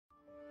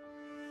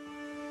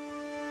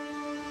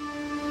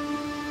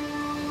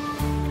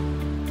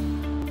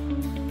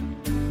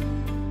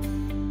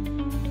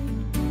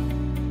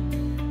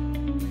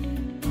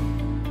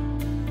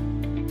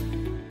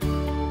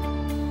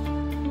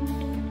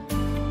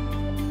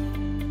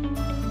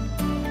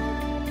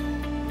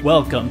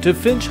Welcome to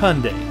Finch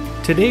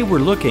Hyundai. Today we're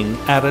looking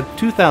at a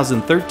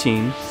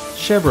 2013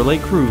 Chevrolet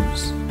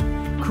Cruze.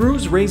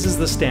 Cruze raises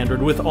the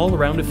standard with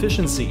all-around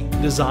efficiency,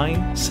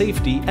 design,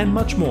 safety, and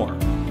much more.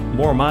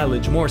 More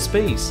mileage, more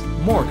space,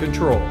 more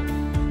control.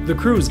 The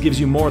Cruze gives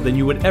you more than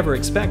you would ever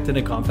expect in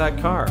a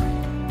compact car.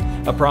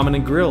 A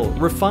prominent grille,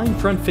 refined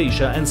front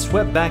fascia, and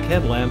swept-back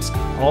headlamps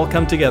all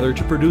come together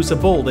to produce a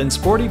bold and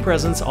sporty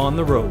presence on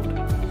the road.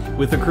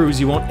 With the Cruze,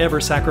 you won't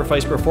ever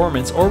sacrifice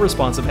performance or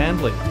responsive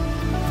handling.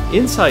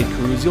 Inside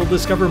Cruze, you'll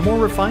discover more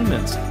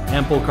refinements,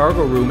 ample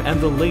cargo room,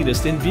 and the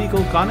latest in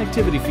vehicle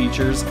connectivity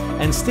features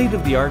and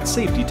state-of-the-art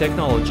safety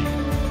technology.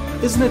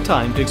 Isn't it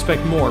time to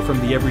expect more from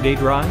the everyday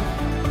drive?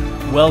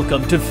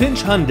 Welcome to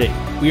Finch Hyundai.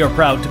 We are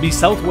proud to be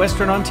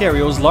Southwestern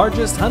Ontario's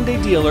largest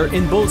Hyundai dealer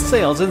in both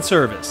sales and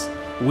service.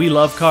 We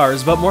love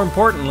cars, but more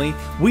importantly,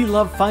 we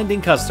love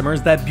finding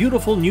customers that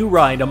beautiful new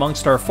ride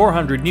amongst our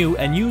 400 new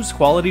and used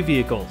quality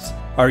vehicles.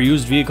 Our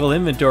used vehicle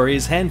inventory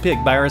is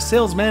handpicked by our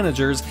sales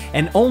managers,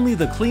 and only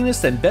the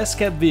cleanest and best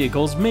kept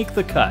vehicles make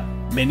the cut.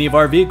 Many of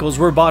our vehicles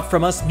were bought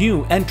from us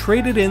new and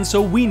traded in,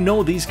 so we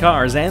know these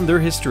cars and their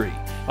history.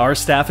 Our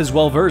staff is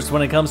well versed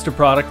when it comes to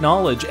product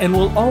knowledge and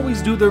will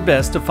always do their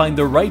best to find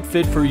the right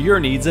fit for your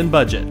needs and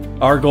budget.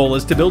 Our goal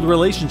is to build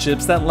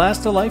relationships that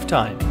last a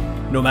lifetime.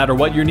 No matter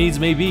what your needs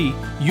may be,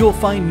 you'll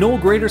find no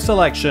greater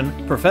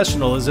selection,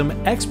 professionalism,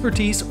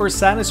 expertise, or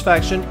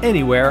satisfaction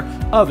anywhere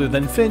other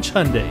than Finch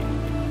Hyundai.